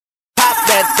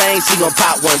that thing, she gon'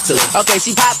 pop one too. Okay,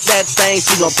 she pop that thing,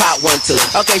 she gon' pop one too.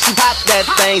 Okay, she pop that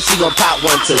thing, she gon' pop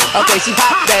one too. Okay, she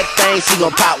pop that thing, she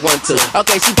gon' pop one too.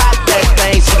 Okay, she pop that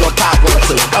thing, she gon' pop one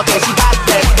too. Okay, she pop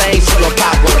that thing, she gon'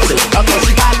 pop one too. Okay,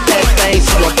 she pop that thing,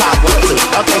 she gon' pop one too.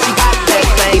 Okay, she pop that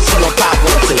thing, she gon' pop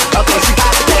one too. Okay, she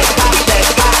pop that, pop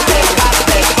that, pop that, pop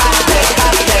that, pop that,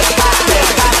 pop that, pop that,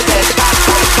 pop that,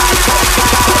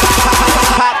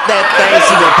 pop that thing,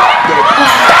 she gon' pop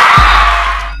that.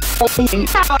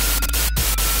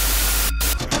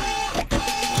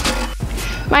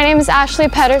 My name is Ashley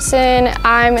Pedersen.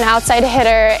 I'm an outside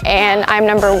hitter and I'm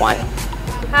number 1.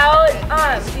 How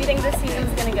do you think this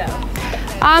season's gonna go?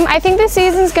 I think this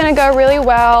season's gonna go really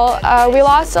well. We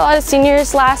lost a lot of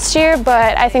seniors last year,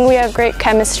 but I think we have great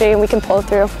chemistry and we can pull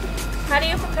through. How do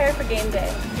you prepare for game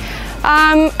day?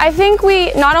 I think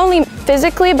we not only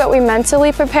physically, but we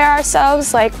mentally prepare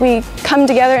ourselves. Like we come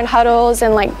together in huddles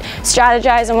and like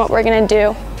strategize on what we're gonna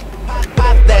do.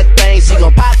 Pop that thing, she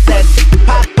gon' pop that.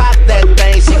 Pop that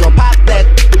thing, she gon' pop that.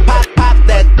 Pop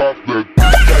that. Pop that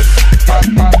thing, she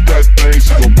gon' pop that. Pop that thing,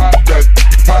 she gon' pop that.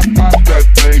 Pop that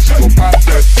thing, she gon' pop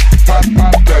that.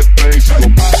 Pop that thing, she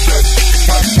gon' pop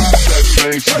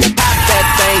that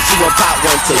thing, she gon' pop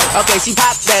one too. Okay, she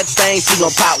pop that thing, she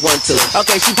gon' pop one too.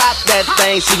 Okay, she pop that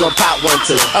thing, she gon' pop one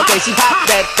too. Okay, she pop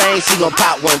that thing, she gon'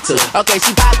 pop one too. Okay,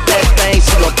 she pop that thing,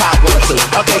 she gon' pop one too.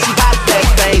 Okay, she pop that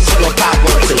thing, she gon' pop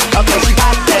one too. Okay, she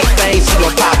pop that thing, she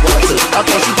gon' pop one too.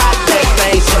 Okay, she pop that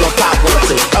thing, she gon' pop one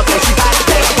too. Okay, she pop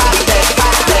that, pop that,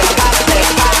 pop that, pop that, pop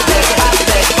that, pop that, pop that,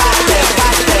 pop that, pop that, pop that,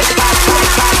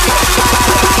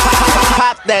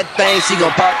 pop that thing, she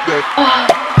gon' pop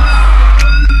that.